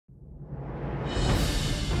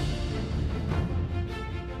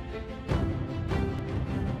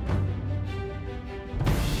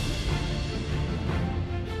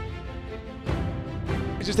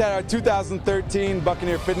We just had our 2013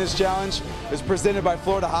 Buccaneer Fitness Challenge. It was presented by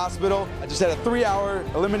Florida Hospital. I just had a 3-hour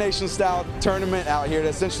elimination-style tournament out here to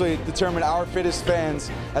essentially determine our fittest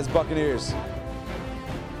fans as Buccaneers.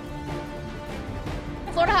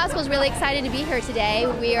 Florida Hospital is really excited to be here today.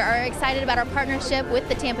 We are excited about our partnership with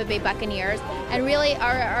the Tampa Bay Buccaneers, and really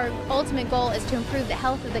our ultimate goal is to improve the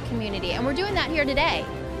health of the community, and we're doing that here today.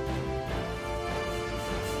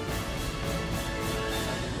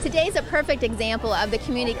 Today's a perfect example of the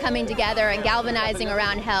community coming together and galvanizing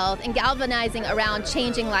around health and galvanizing around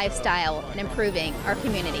changing lifestyle and improving our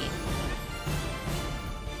community.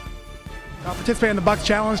 I participated in the Bucs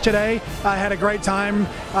Challenge today. I had a great time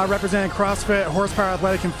representing CrossFit, Horsepower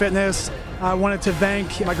Athletic and Fitness. I wanted to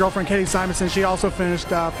thank my girlfriend Katie Simonson. She also finished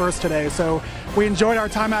first today. So we enjoyed our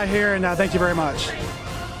time out here, and thank you very much.